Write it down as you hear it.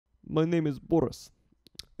my name is Boris,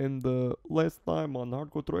 and last time on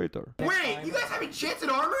Hardcore Traitor. Wait, you guys have enchanted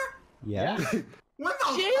armor? Yeah. What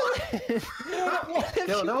the fuck?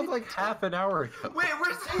 Yo, that was like half an hour ago. Wait,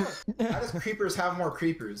 where's that? How does creepers have more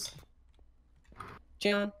creepers?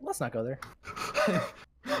 Jalen, let's not go there.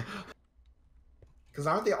 Because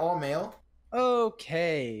aren't they all male?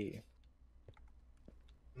 Okay.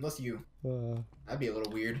 Unless you. That'd be a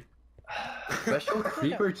little weird. Special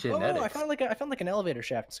creeper genetics. Oh, I found like an elevator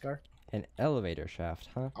shaft, Scar. An elevator shaft,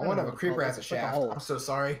 huh? I want to have a creeper as a It's like a shaft. hole. I'm so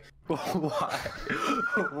sorry. Why?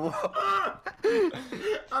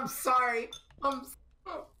 I'm sorry.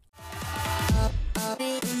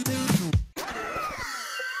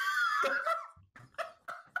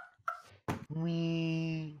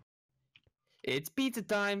 It's pizza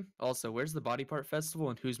time! Also, where's the body part festival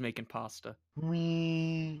and who's making pasta?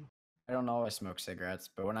 I don't always smoke cigarettes,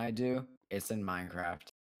 but when I do, it's in Minecraft.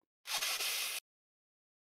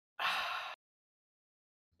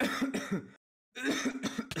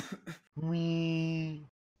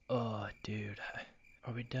 Oh, dude,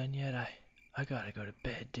 are we done yet? I gotta go to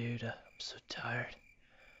bed, dude. I'm so tired.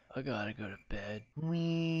 I gotta go to bed.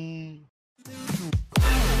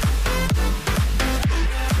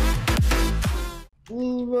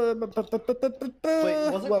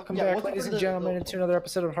 Welcome back, ladies and gentlemen, to another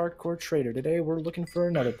episode of Hardcore Traitor. Today we're looking for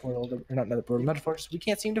another portal, or not another portal, another fortress. We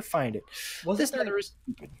can't seem to find it. This nether is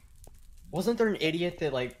stupid. Wasn't there an idiot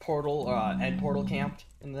that like portal end portal camped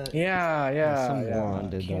in the? Yeah. Some I moron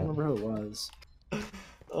did can't that. remember who it was.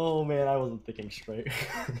 Oh man, I wasn't thinking straight.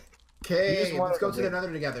 Okay, let's go to the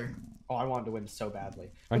nether together. Oh, I wanted to win so badly.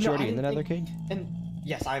 Aren't you No, already I in the didn't nether, think- Kate? And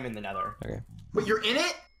yes, I'm in the nether. Okay. But you're in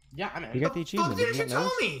it? Yeah, I'm in. You got the achievement, Fuck, didn't didn't you you tell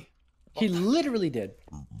know? me? He literally did.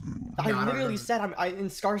 I No, I don't literally remember. said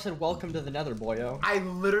and Scar said welcome to the nether, boyo. I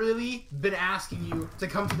literally been asking you to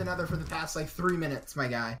come to the nether for the past like 3 minutes, my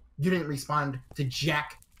guy. You didn't respond to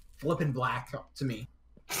Jack flippin' black to me.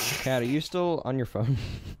 Kat, are you still on your phone?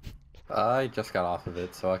 I just got off of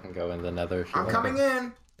it, so I can go in the nether. If you I'm want. coming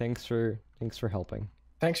in. Thanks for helping.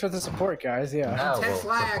 Thanks for the support, guys. Yeah. Now Intense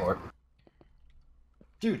we'll lag. support.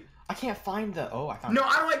 Dude, I can't find the. Oh, I found. No,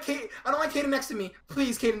 I don't like Kate. I don't like Kaden next to me.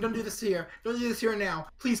 Please, Kaden, don't do this here. Don't do this here now.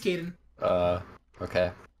 Please, Kaden.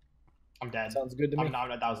 Okay. I'm dead. Sounds good to me.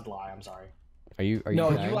 That was a lie. I'm sorry. Are you No,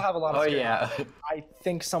 dying? you will have a lot of. Oh scare. yeah. I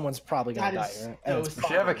think someone's probably gonna That die. is Right? so And it's We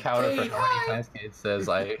should have a counter for Hey, how many times Kate says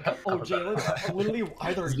I. Oh, Jalen, literally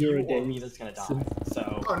either 0 you or days. me that's gonna die.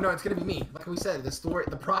 So. Oh no, it's gonna be me. Like we said, the story,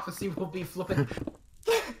 the prophecy will be flipping.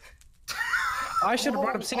 I should have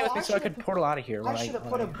brought obsidian with me so I could should've- portal out of here. I should have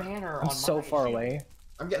put a banner on. I'm so my far shield. away.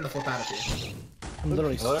 I'm getting the flip out of here. I'm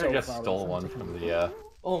literally I literally so just far stole away. one from the.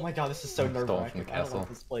 Oh my god, this is so Stole nerve from the wracking. I don't castle. like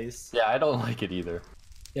this place. Yeah, I don't like it either.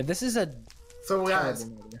 Yeah, this is a. So guys,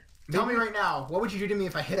 terrible nether. tell me right now, what would you do to me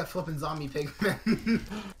if I hit a flipping zombie pigman?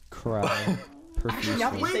 Cry Actually,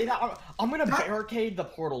 now that you profusely. say that, I'm gonna barricade the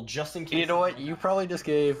portal just in case. You know what? You probably just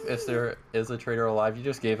gave, if there is a traitor alive, you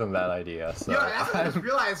just gave him that idea. So Yo, that's what I just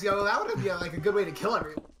realized, yo, that would be like a good way to kill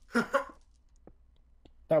everyone.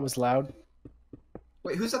 That was loud.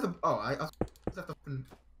 Wait, who's at the? Oh, who's at the?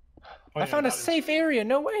 I found a safe area.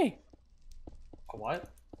 No way. A what?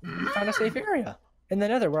 I found a safe area in the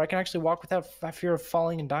nether where I can actually walk without fear of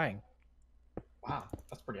falling and dying. Wow,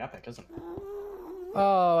 that's pretty epic, isn't it?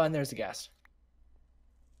 Oh, and there's the gas.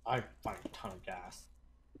 I find a ton of gas.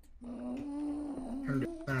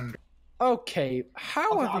 Okay, how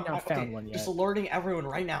Okay, have we not found one yet? Just alerting everyone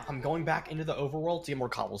right now. I'm going back into the overworld to get more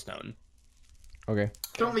cobblestone. Okay.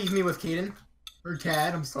 Don't leave me with Kaden or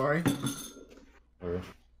Tad. I'm sorry.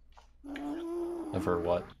 For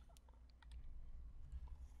what?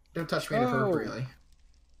 Don't touch me inappropriately.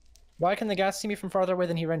 Why can the gas see me from farther away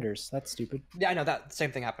than he renders? That's stupid. Yeah, I know that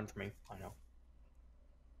same thing happened for me. I know.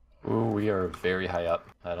 Ooh, we are very high up.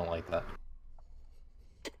 I don't like that.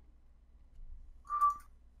 You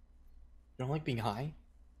don't like being high?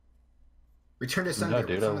 Return to Sunday. No,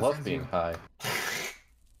 dude, I Someone love sends being you. high.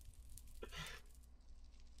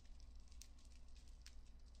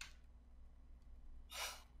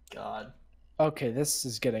 God. Okay, this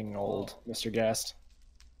is getting old, Mr. Gast.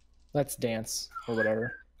 Let's dance, or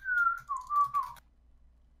whatever.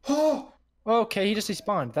 Oh, Okay, he just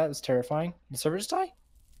respawned. That was terrifying. Did the server just die?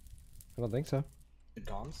 I don't think so. Good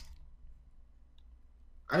gongs.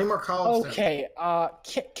 I need more cobblestone. Okay,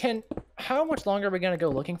 can how much longer are we gonna go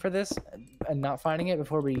looking for this and not finding it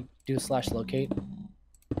before we do /locate?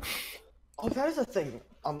 Oh, that is a thing.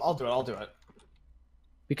 I'll do it. I'll do it.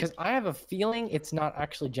 Because I have a feeling it's not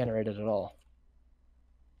actually generated at all.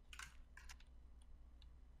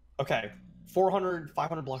 Okay, 400,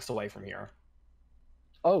 500 blocks away from here.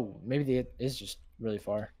 Oh, maybe it is just really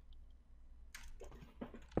far.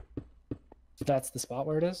 That's the spot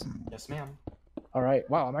where it is? Yes, ma'am. All right.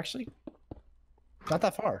 Wow, I'm actually not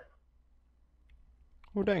that far.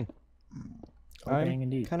 Oh dang. Oh, I'm dang,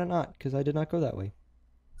 indeed. kind of not, because I did not go that way.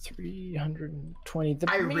 320. The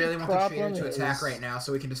I main really want the traitor problem to attack is- right now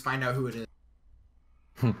so we can just find out who it is.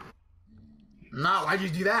 No, why'd you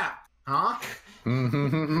do that? Huh?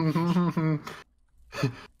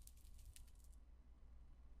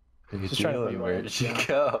 Just trying to Jalen, be where wild, did you yeah.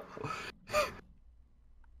 go?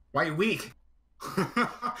 Why are you weak?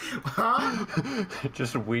 Huh?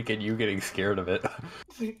 Just weak and you getting scared of it.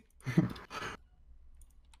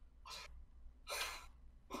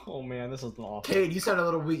 Oh man, this is awful. Cade, you sound a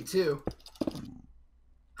little weak too.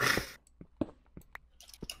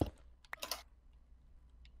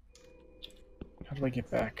 How do I get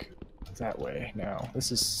back that way now?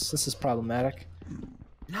 This is problematic.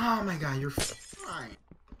 No, my god, you're fine.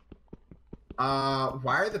 Why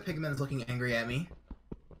are the pigments looking angry at me?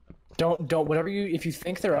 Don't whatever you if you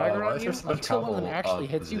think they're why aggro on is you, there so much until one of them trouble actually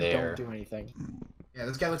up hits you, there? don't do anything. Yeah,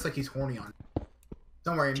 this guy looks like he's horny on.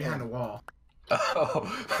 Don't worry, I'm behind the wall.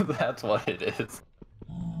 Oh, that's what it is.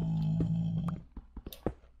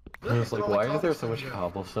 I was like, why is there so much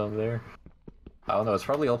cobblestone there? I don't know, it's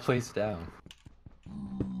probably all placed down.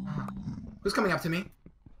 Who's coming up to me?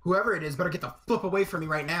 Whoever it is better get the flip away from me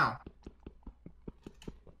right now.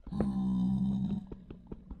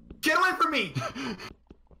 Get away from me!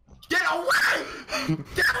 Get away!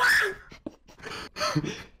 Get away!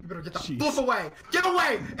 You better get the flip away! Get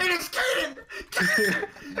away! It is Caden!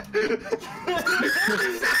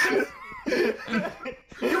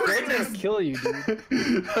 I'm gonna kill you, dude.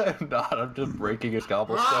 I'm not, I'm just breaking his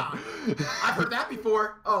cobblestone. Ah, I've heard that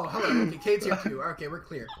before. Oh, hello. Okay, Cade's here too. Okay, we're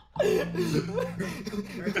clear. Okay.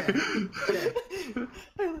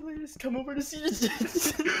 I literally just come over to see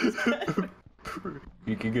this.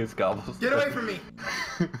 Breaking his cobblestone. Get away from me!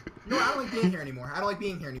 No, I don't like being here anymore. I don't like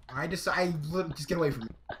being here anymore. I just get away from me.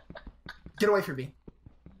 Get away from me.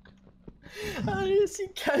 I just see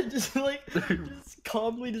Cat just like just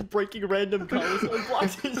calmly just breaking random cobblestone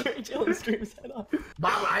blocks as Jalen screams head off.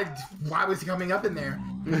 Why was he coming up in there?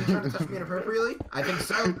 Was he trying to touch me inappropriately? I think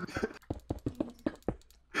so.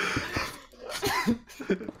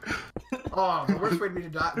 Oh, the worst way for me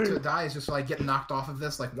to die is just like get knocked off of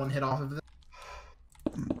this, like one hit off of this.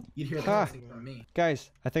 You'd hear the thing from me. Guys,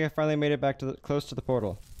 I think I finally made it back to close to the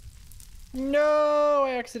portal. No,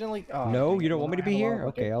 I accidentally. Oh, No, dang you it, don't want me to I had be a here? lava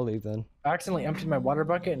bucket. Okay, I'll leave then. I accidentally emptied my water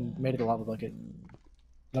bucket and made it a lava bucket.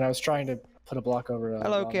 Then I was trying to put a block over.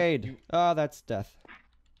 Hello, lava. Cade. Ah, that's death.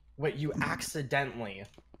 Wait, you accidentally?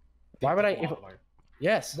 Why would I? If,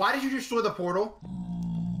 yes. Why did you destroy the portal?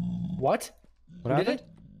 What? What Who did happened?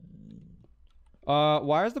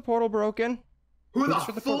 Why is the portal broken? Who the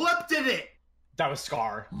destroyed the portal? flip did it? That was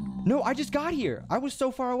Scar. No, I just got here. I was so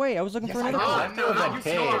far away. I was looking for I another know. portal. Oh, no, not you,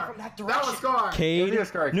 Cade. Scar. From that That direction. was Scar. Cade? Maybe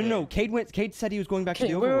Scar No, Cade. Cade said he was going back to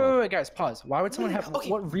Okay, the wait, overworld. guys, pause. Why would someone have? Okay.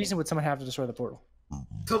 What reason would someone have to destroy the portal?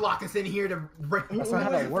 To lock us in here to break. That's not how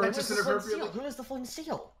that works. That's just inappropriately. Who is the flint and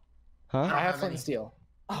steel? Huh? I have have flint any. and steel.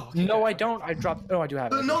 Oh, okay, No, good. I don't. I dropped. Oh, I do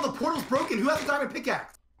have it. No, the portal's broken. Who has the diamond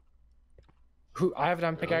pickaxe? Who? I have a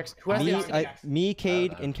diamond pickaxe. Who has Me, the? me,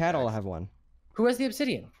 Cade, have and Cat all have one. Who has the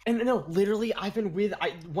obsidian? And no, literally, I've been with.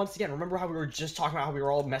 Once again, remember how we were just talking about how we were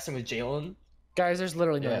all messing with Jalen? Guys, there's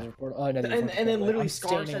literally no Yeah. other portal. And And then literally I'm Scar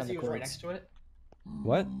standing says on he the was right cords. next to it.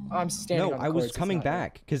 What? I'm standing. No, on the I was cords, it's coming not there.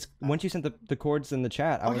 back because once you sent the cords in the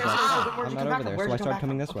chat, I was Okay, like, so ah, then where'd I'm you not come back over from? there, Where'd so I you come started back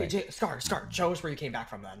coming from? this way. Okay, Scar, show us where you came back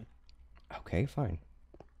from then. Okay, fine.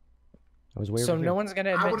 I was way So over no here. one's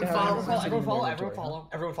gonna I admit to wouldn't having follow. an obsidian Everyone in follow, their everyone inventory, follow,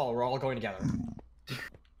 everyone follow. We're all going together.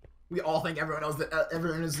 We all think everyone else that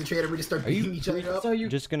everyone is the traitor. We just start Are you- beating each other up. So you You're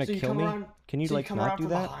just gonna so you kill come me? around- Can you so like come not around do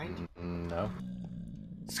from that? behind? No.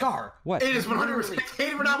 Scar, What? It is 100%.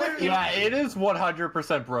 Caden, we're not with you. Yeah, it is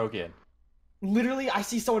 100% broken. literally, I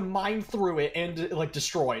see someone mine through it and like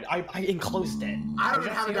destroyed. I enclosed it. I don't I even have a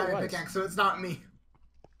didn't see who it diamond was. pickaxe, so it's not me.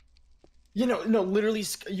 You know, no, literally,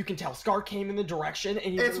 you can tell Scar came in the direction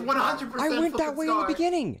and It's 100%. I went that way in the Scar.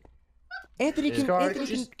 beginning. Anthony can. Scar, Anthony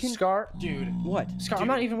just can. Scar, dude. What? Scar. I'm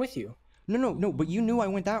not even with you. No. But you knew I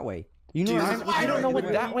went that way. You knew Dude, I this was is with why you I don't right know the what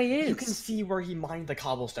way. that way You is. can see where he mined the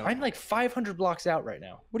cobblestone. I'm like 500 blocks out right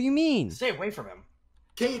now. What do you mean? Stay away from him.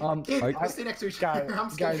 Cade, Cade, are- let's stay next to each other. I'm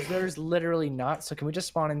scared. Guys, there's literally not. So can we just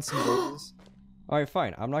spawn in some bases? All right,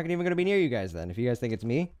 fine. I'm not even gonna be near you guys then. If you guys think it's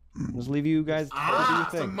me, I'll just leave you guys to do your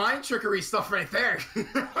Some thing. mind trickery stuff right there.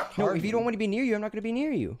 No, if you don't want to be near you, I'm not gonna be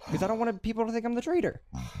near you because I don't want people to think I'm the traitor.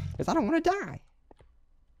 Because I don't want to die.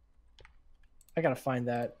 I gotta find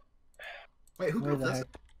that. Wait, who Where built the this? heck?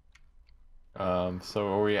 So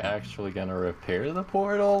are we actually gonna repair the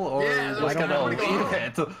portal, or Yeah, are we just gonna leave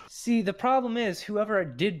it? See, the problem is, whoever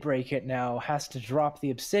did break it now has to drop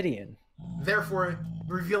the obsidian. Therefore,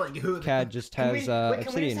 revealing who. Cad just Can has we- wait, can we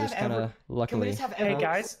obsidian, just just have kind of Can we luckily. just have Hey, everyone-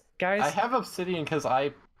 guys. I have obsidian because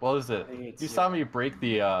what was it? You saw me break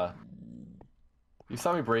the, You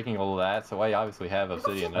saw me breaking all of that, so I obviously have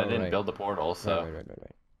obsidian. I didn't right. build the portal, so... Right.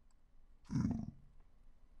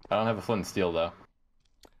 I don't have a flint and steel, though.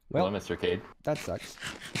 Well, Hello, Mr. Cade. that sucks.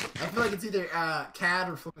 I feel like it's either Cad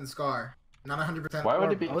or flipping Scar. Not 100%. Why would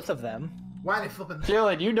Or it be... both of them. Why are they flipping?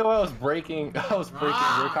 Jalen, you know I was breaking your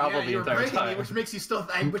cobble yeah, the you were entire breaking time. me, which makes you still,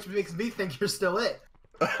 which makes me think you're still it.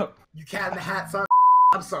 You Cat in the Hat son.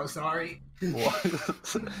 I'm so sorry. What?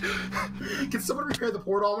 Can someone repair the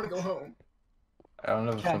portal? I want to go home. I don't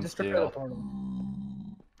have a Yeah, flint and just repair the steel. portal.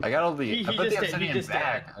 I got all the... He I put just the did, he obsidian just did.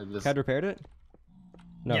 back. I just... Cad repaired it?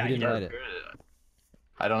 No, Yeah, he he didn't did. light it.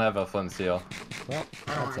 I don't have a flint and steel. Well,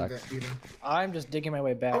 I that don't have sucks. that either. I'm just digging my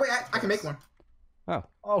way back. Oh wait, I can make one. Oh.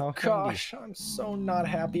 Oh How handy. gosh, I'm so not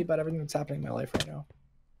happy about everything that's happening in my life right now.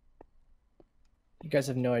 You guys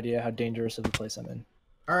have no idea how dangerous of a place I'm in.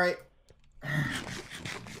 All right.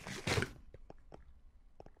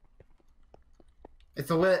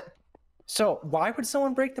 It's a lit. So, why would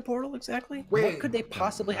someone break the portal exactly? Wait, what could they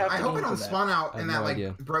possibly have I to hope I gain don't from that? spawn out I in have that no like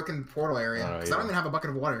idea. broken portal area I don't know because I don't either. even have a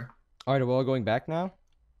bucket of water. All right, well, we're going back now.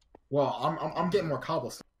 Well, I'm getting more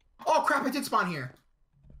cobblestone. Oh crap! I did spawn here.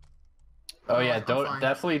 Oh yeah, I'm don't fine.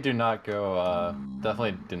 definitely do not go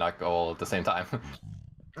all at the same time.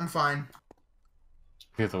 I'm fine.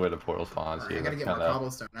 Because the way the portal spawns, Alright, I you gotta get more kinda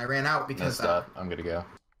cobblestone. I ran out because messed up. I'm gonna go.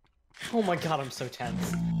 Oh my god, I'm so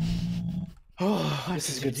tense. Oh, this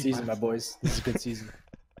is a good season, my boys. This is a good season.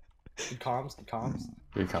 Good comms, good comms.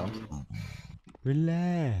 Here he comes.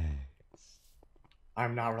 Relax.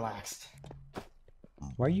 I'm not relaxed.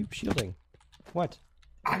 Why are you shielding? What?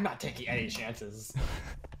 I'm not taking any chances.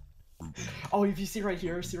 Oh, if you see right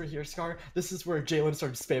here, Scar, this is where Jalen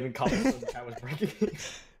started spamming cobblestone and Cat was breaking.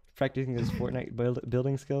 Practicing his Fortnite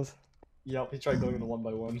building skills? Yep, he tried going into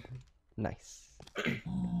 1x1. Nice.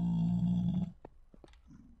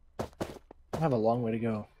 I have a long way to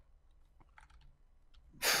go.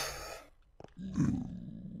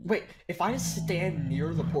 Wait, if I stand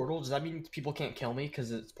near the portal, does that mean people can't kill me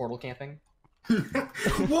because it's portal camping?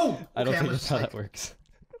 Whoa! I don't Okay, I'm think just that's how like- that works.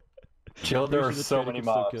 Jill, there are Pretty sure the so trader many can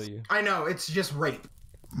still mobs. kill you. I know, it's just rape.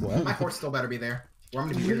 What? My horse still better be there. Or I'm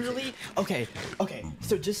gonna be irritated. Literally? Okay,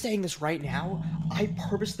 so just saying this right now, I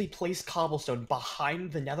purposely placed cobblestone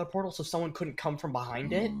behind the nether portal so someone couldn't come from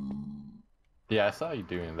behind it. Yeah, I saw you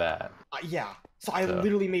doing that. Yeah, so I So-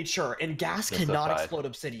 literally made sure, and gas Just cannot aside. explode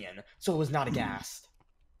obsidian, so it was not a gas.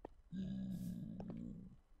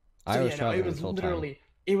 I So was yeah, no, traveling it was this whole literally,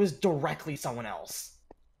 it was directly someone else.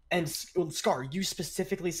 And Scar, you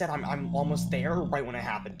specifically said I'm almost there right when it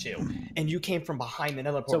happened too, and you came from behind the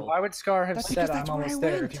nether So portal. why would Scar have That's said because I'm that's where almost I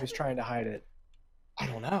there if went. he was trying to hide it? I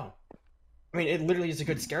don't know. I mean, it literally is a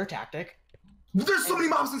good scare tactic. There's so many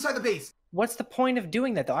mobs inside the base. What's the point of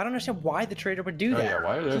doing that though? I don't understand why the trader would do Oh, that. yeah,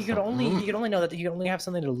 why are there he could some- only know that he could only have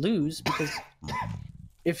something to lose because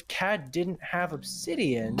if Cad didn't have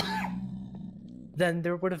obsidian, then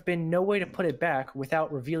there would have been no way to put it back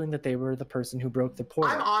without revealing that they were the person who broke the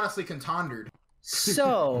portal. I'm honestly contondered.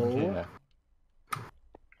 So Yeah.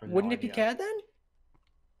 wouldn't it be Cad then?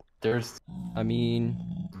 There's I mean,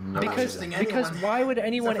 no Because reason. anyone, why would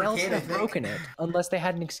anyone except for else Cade, I have think. broken it unless they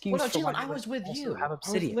had an excuse Well, no, for Jalen, why I they was would with also you. have I was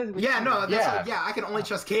obsidian? literally with Yeah, you. no, that's Yeah. yeah, I can only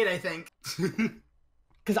trust Kate, I think.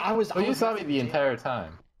 Because I was. Well, I you was saw me with the Jalen. entire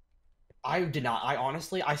time. I did not. I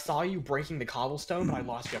honestly, I saw you breaking the cobblestone, but I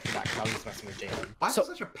lost you after that because I was just messing with Jalen. Why is So- it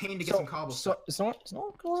such a pain to get some cobblestone? So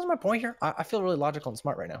what's my point here? I feel really logical and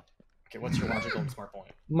smart right now. Okay, what's your logical and smart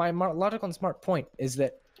point? My logical and smart point is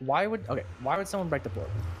that why would someone break the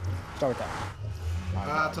portal? Start with that. To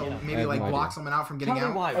Yeah. I maybe have like no block idea. someone out from getting Tell me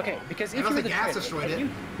out. why. Okay, because I if don't you were think the gas trader, destroyed it.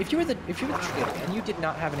 if you were the trader and you did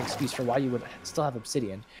not have an excuse for why you would still have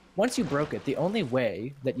obsidian, once you broke it, the only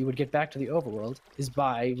way that you would get back to the overworld is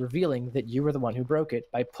by revealing that you were the one who broke it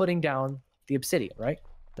by putting down the obsidian, right?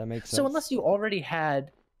 that makes sense. So unless you already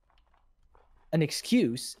had an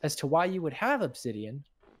excuse as to why you would have obsidian,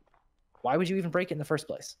 why would you even break it in the first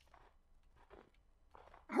place?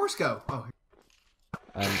 Horse go. Oh,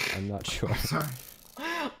 I'm not sure. sorry.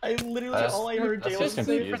 I literally That's- all I heard that's Jalen just say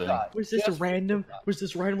confusing. was just a random,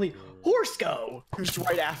 horse go just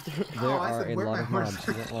right after. There Oh, I are said, a "Where lot my of horse?" mobs.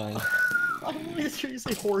 You weren't lying. I literally just heard you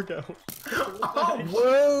say horgo. Oh,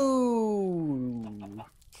 Whoa!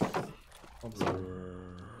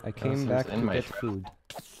 I came was back in to my get trap. food.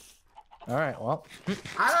 All right. Well,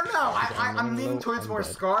 I don't know. I'm I'm leaning low towards more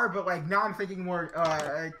undead. Scar, but like now I'm thinking more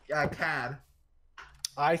Cad.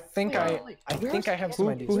 I think I have some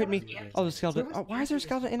ideas. Who hit me? Oh, the skeleton. Oh, why is there a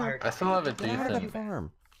skeleton in our I still have a Get out of that decent.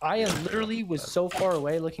 farm? I literally was so far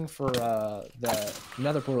away looking for the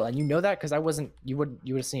nether portal, and you know that because I wasn't. You would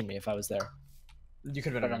have seen me if I was there. You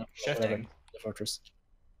could have been shifting. The fortress.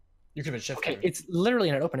 You could have been shifting. Okay, it's literally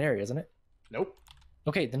in an open area, isn't it? Nope.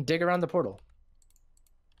 Okay, then dig around the portal.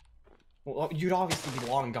 Well, you'd obviously be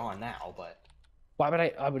long gone now, but Why would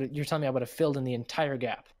I would. You're telling me I would have filled in the entire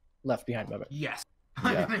gap left behind by. Yes.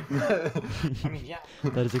 Yeah. I mean, yeah.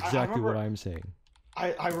 That is exactly remember- what I'm saying.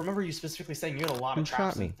 I remember you specifically saying you had a lot Who of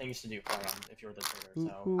traps shot me? and things to do for him if you were the traitor. Who-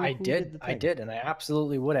 So who- I who did, the I thing? did, and I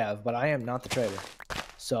absolutely would have, but I am not the traitor,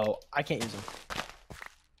 so I can't use them.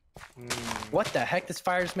 What the heck? This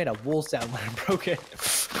fire just made a wool sound when I broke it.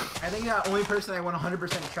 I think the only person I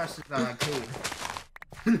 100% trust is Cade.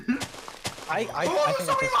 I think I sorry,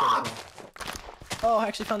 trust it Mom! as well. Oh, I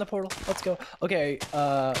actually found the portal. Let's go. Okay,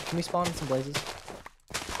 can we spawn in some blazes?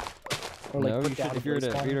 Or No, break you down should, a if you're at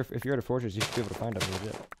blaze spawn? if you're at a fortress, you should be able to find them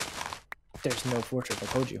legit. There's no fortress. I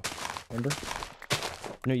told you. Remember?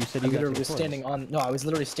 No, you said I you got literally to was standing on. No, I was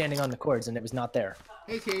literally standing on the cords, and it was not there.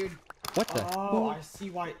 Hey, Cade. What the? Oh, I see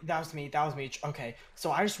why. That was me. That was me. Okay,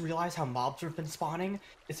 so I just realized how mobs have been spawning.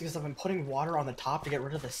 It's because I've been putting water on the top to get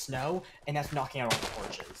rid of the snow, and that's knocking out all the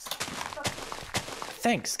torches.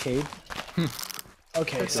 Thanks, Cade.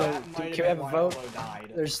 Okay, so That might have can we have been a why vote? Olo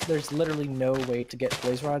died. There's literally no way to get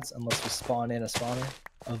blaze rods unless we spawn in a spawner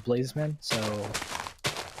of blazemen. So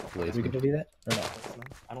are we gonna do that or no?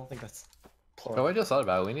 I don't think that's Oh, plural. I just thought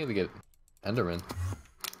about it. We need to get Enderman.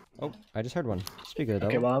 Oh, I just heard one. Speaking of the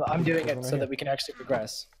Okay, devil. well I'm doing There's it one so right that we can actually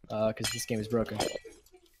progress, because this game is broken.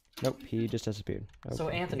 Nope, he just disappeared. So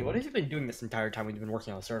Okay. Anthony, what have you been doing this entire time we've been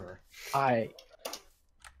working on the server?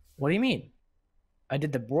 What do you mean? I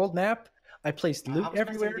did the world map. I placed I loot was messing with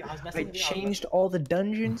everywhere. you, I was I messing with you, I was changed all the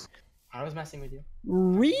dungeons. I was messing with you.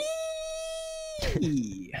 Really?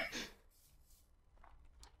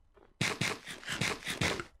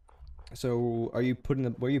 So, are you putting the?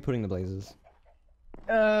 Where are you putting the blazes?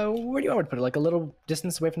 Where do you want me to put it? Like a little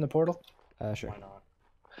distance away from the portal? Sure. Why not?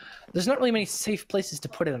 There's not really many safe places to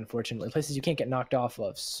put it, unfortunately. Places you can't get knocked off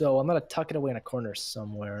of. So I'm gonna tuck it away in a corner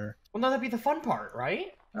somewhere. Well, no, that'd be the fun part, right?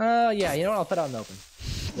 Yeah. You know what? I'll put it out in the open.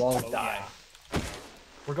 We'll all die.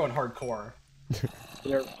 We're going hardcore.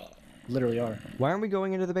 We literally are. Why aren't we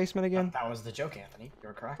going into the basement again? That was the joke, Anthony.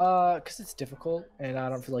 You're correct. Cause it's difficult, and I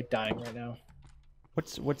don't feel like dying right now.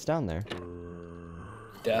 What's down there?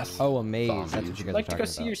 Death. Oh, a maze. That's what you guys You'd are like to talking go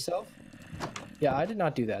see about. yourself? Yeah, I did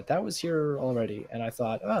not do that. That was here already, and I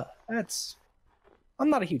thought, that's. I'm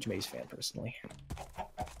not a huge maze fan personally.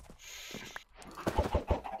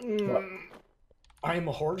 I am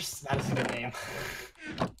a horse. That is a good name.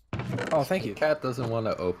 Oh, thank you. Cat doesn't want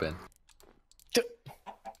to open.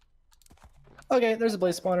 Okay, there's a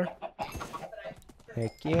blaze spawner.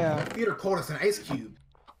 Heck yeah. Feet are cold as an ice cube.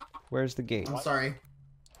 Where's the gate? I'm sorry.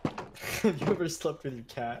 Have you ever slept with your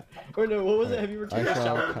cat? Or no, what was it? Have you ever I taken a shower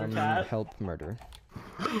shall with your come cat? help murder.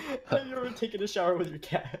 Have you ever taken a shower with your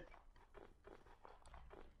cat?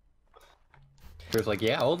 He was like,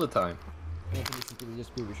 yeah, all the time. Anthony simply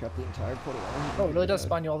just booby trapped the entire portal. Oh, it really does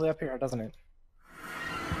spawn you all the way up here, doesn't it?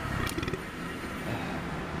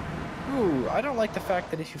 Ooh, I don't like the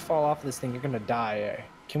fact that if you fall off this thing, you're gonna die.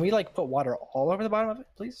 Can we like put water all over the bottom of it,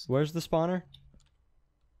 please? Where's the spawner?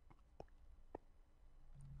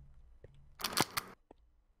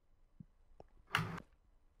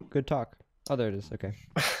 Good talk. Oh, there it is. Okay.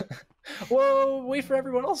 Whoa, wait for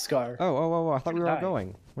everyone else, Scar. Oh, I thought we were all Die.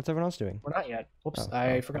 going. What's everyone else doing? We're not yet. Whoops, Oh,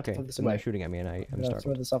 I forgot okay. to throw this Somebody's away. shooting at me and I'm I'm gonna starved.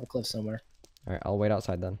 throw this off a cliff somewhere. Alright, I'll wait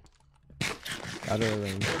outside then. Out of the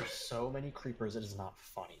range. There's so many creepers, it is not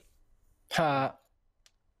funny. Ha.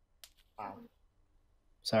 Wow.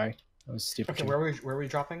 Sorry, that was stupid. Okay, where are we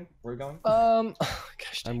dropping? Where are we going?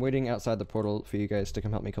 Gosh, I'm waiting outside the portal for you guys to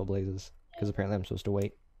come help me kill blazes. Because apparently I'm supposed to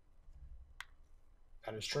wait.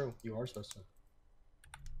 That is true. You are supposed to.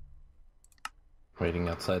 Waiting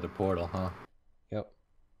outside the portal, huh? Yep.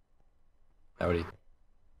 Howdy.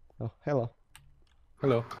 Oh, hello.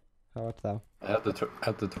 Hello. How art thou? I have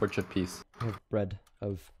the torch of peace. I have bread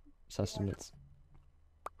of sustenance.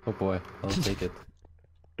 Oh boy, I'll take it.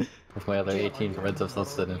 With my other 18 breads of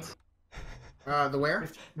sustenance. The where?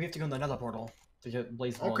 We have to go in the nether portal to get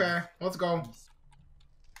Blaze One. Okay, let's go.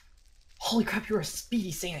 Holy crap, you're a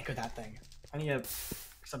speedy Sonic with that thing. I need to...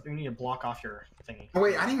 Except you need to block off your thingy. Oh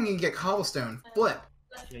wait, I didn't even get cobblestone. Flip.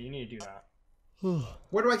 Yeah, you need to do that.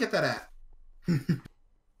 Where do I get that at?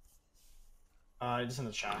 Just in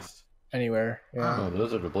the chest. Anywhere. Yeah. Oh,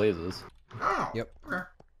 those are the blazes. Oh. Yep. Okay.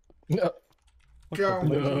 No.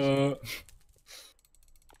 Go.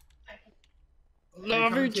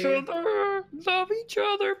 Love coming, each kid? other. Love each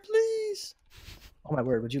other, please. Oh my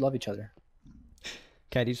word, would you love each other?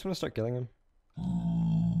 Cat, do you just want to start killing him?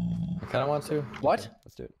 I kind of want to. What?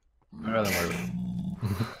 Let's do it. I'd rather murder.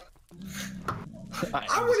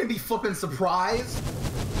 I wouldn't be flipping surprised.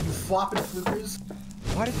 You flopping flippers.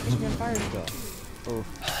 Why does it push me on fire still? Oh,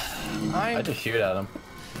 I I'm just shoot at him.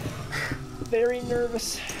 very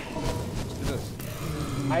nervous. let's do this.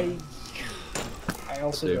 I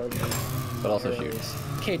also Do. don't know. But also shoot.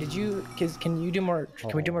 Okay, can you do more?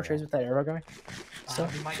 Can we do more trades with that arrow guy? So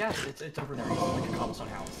My guess, it's over there. It's like a cobblestone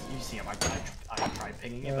house. You see him. I tried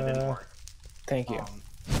pinging it, but it didn't work. thank you. Um,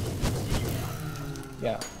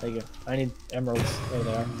 Yeah, thank you. I need emeralds. There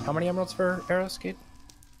they are. How many emeralds for arrows, Kate?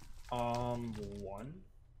 one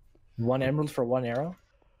 1 emerald for 1 arrow?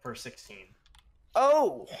 for 16.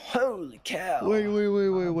 Oh, holy cow! Wait.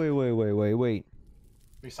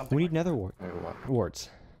 Do something. We like need nether Wait, what? warts.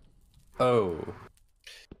 Oh.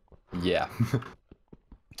 Yeah. Time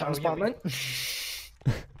Oh, yeah, spotlight.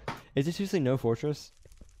 Is it seriously no fortress?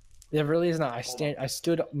 It really is not. I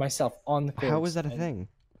stood myself on the. How is corpse that a and- thing?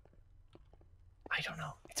 I don't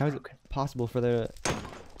know. It's How is it broken. possible for there to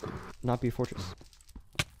not be a fortress?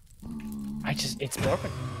 It's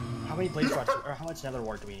broken. How many blaze rods or how much nether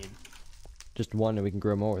wart do we need? Just one, and we can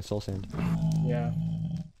grow more with soul sand. Yeah.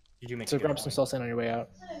 You do make So a good grab some point. soul sand on your way out.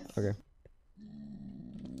 Okay.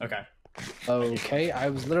 Okay. Okay, I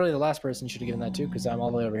was literally the last person you should have given that to because I'm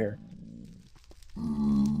all the way over here.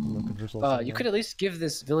 I'm looking for soul sand You now. could at least give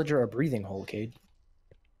this villager a breathing hole, Cade.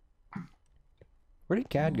 Where did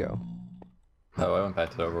Cad go? Oh, I went back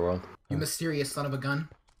to the overworld. You mysterious son of a gun.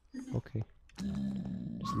 Okay.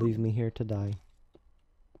 Just leave me here to die.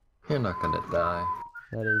 You're not gonna die.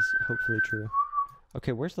 That is hopefully true.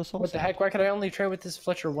 Okay, where's the soul What the sand? heck? Why could I only trade with this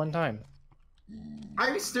Fletcher one time?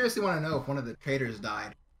 I seriously want to know if one of the traders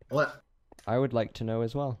died. What? I would like to know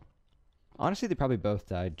as well. Honestly, they probably both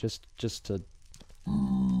died just to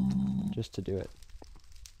do it.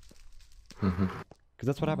 Mhm. Because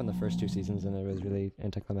that's what happened the first 2 seasons, and it was really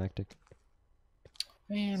anticlimactic.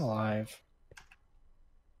 Man alive.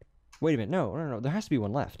 Wait a minute, no, there has to be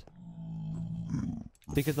one left.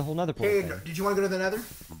 Because the whole nether portal Hey, thing. did you want to go to the nether?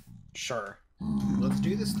 Sure. Let's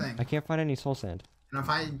do this thing. I can't find any soul sand. And if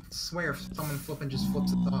I swear, if someone flipping just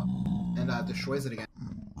flips it up and destroys it again,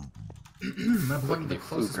 I'm gonna bring the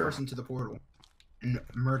closest fluker. person to the portal and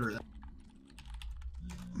murder them.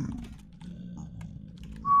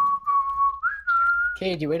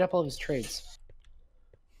 Cade, you ate up all of his trades.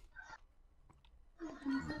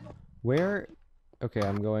 Where? Okay,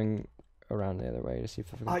 I'm going around the other way to see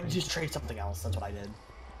if I can. Just trade something else. That's what I did.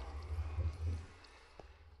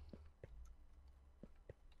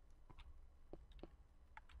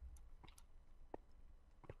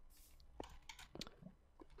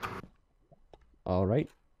 All right.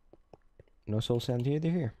 No soul sand either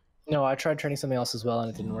here. No, I tried trading something else as well and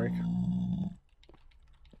it didn't work.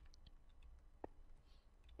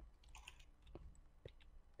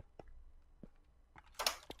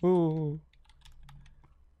 Ooh.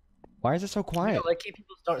 Why is it so You quiet? know, like people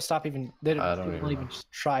don't stop even. They I don't, don't people even even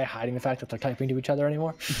just try hiding the fact that they're typing to each other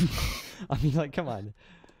anymore. I mean, like, come on.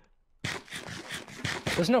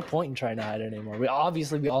 There's no point in trying to hide it anymore. We all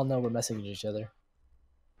know we're messaging each other.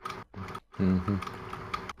 Mm-hmm.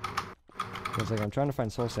 It's like I'm trying to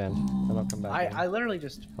find soul sand, and I'll come back. and I literally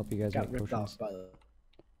just help you guys got make ripped potions. off by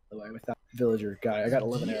the way with that villager guy. I got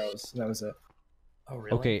 11 arrows. And that was it. Oh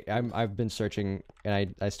really? Okay, I've been searching,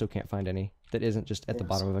 and I still can't find any that isn't just at the Yes.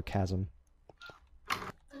 bottom of a chasm.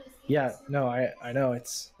 Yeah, no, I know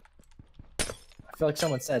it's. I feel like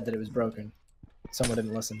someone said that it was broken. Someone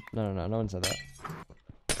didn't listen. No one said that.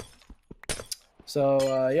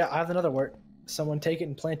 So yeah, I have another wort. Someone take it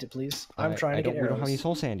and plant it, please. I'm trying to get We arrows. don't have any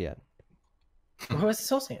soul sand yet. Who has the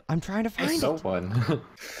soul sand? I'm trying to find So it. fun.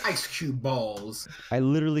 Ice cube balls. I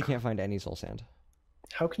literally can't find any soul sand.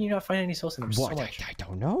 How can you not find any soul sand? There's What? so much. I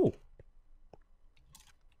don't know.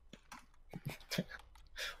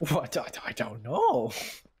 What? I don't know.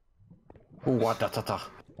 Wa-da-da-da.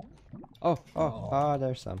 Oh,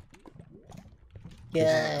 there's some.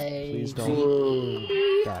 Yay! Please don't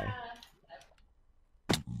die.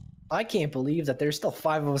 I can't believe that there's still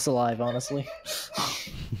 5 of us alive. Honestly,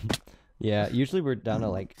 Yeah, usually we're down to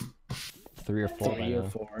like 3 or 4 by 3 or now.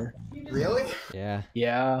 4. Really? Yeah.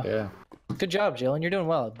 Yeah. Yeah. Good job, Jalen. You're doing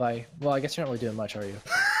well. Well, I guess you're not really doing much, are you?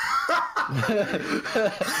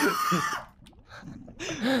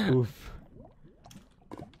 Oof.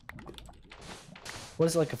 What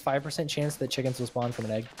is it, like a 5% chance that chickens will spawn from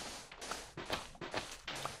an egg?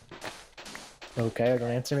 Okay, don't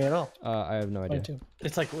answer me at all. I have no idea. 22.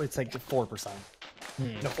 It's like 4%. No,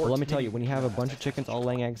 Well, let me 14, tell you, when you have a bunch of chickens all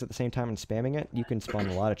laying eggs at the same time and spamming it, you can spawn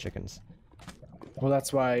a lot of chickens. Well,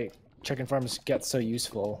 that's why chicken farms get so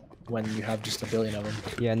useful when you have just a billion of them.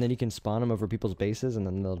 Yeah, and then you can spawn them over people's bases, and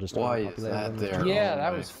then they'll just Why is overpopulate that them. there? Yeah, Oh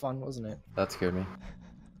that my. was fun, wasn't it? That scared me.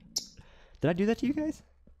 Did I do that to you guys?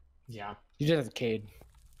 Yeah. You did it at Cade.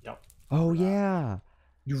 Oh, yeah.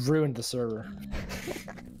 You ruined the server.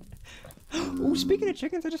 Oh, speaking of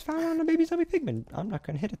chickens, I just found one on a baby zombie pigman. I'm not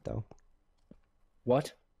gonna hit it though.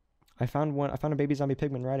 What? I found a baby zombie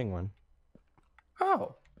pigman riding one.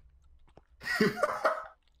 Oh.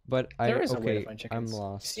 But There is a way to find I'm chickens.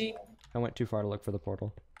 lost. See? I went too far to look for the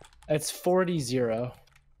portal. It's 40-0.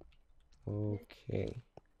 Okay.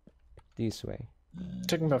 This way. It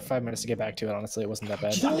took me about 5 minutes to get back to it, honestly. It wasn't that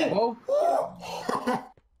bad. Whoa.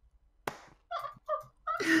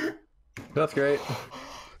 That's great.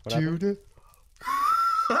 Dude.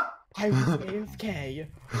 I was AFK.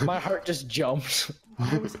 My heart just jumped.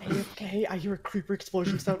 I was AFK. I hear a creeper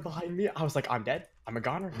explosion sound behind me. I was like, I'm dead. I'm a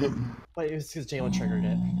goner. But it was because Jalen triggered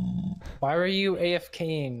it. Why were you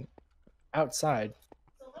AFKing outside?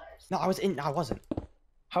 No, I wasn't.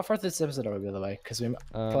 How far through this episode are we, by the way? Because we're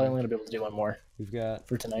probably only going to be able to do one more We've got.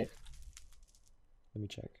 for tonight. Let me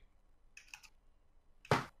check.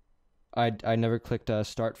 I never clicked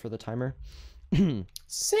start for the timer.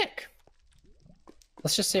 Sick!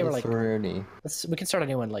 Let's just say we're like... Rooney. we can start a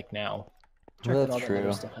new one like now. Check that all That's the other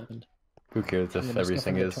true. stuff happened. Who cares And if then just go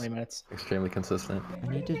everything for is 20 minutes. extremely consistent? I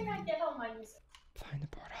need to find the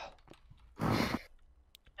portal.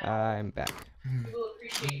 I'm back.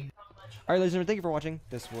 Alright, ladies and gentlemen, thank you for watching.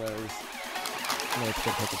 This was another episode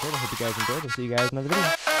of Traitor. Hope you guys enjoyed. We'll see you guys in another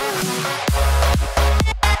video.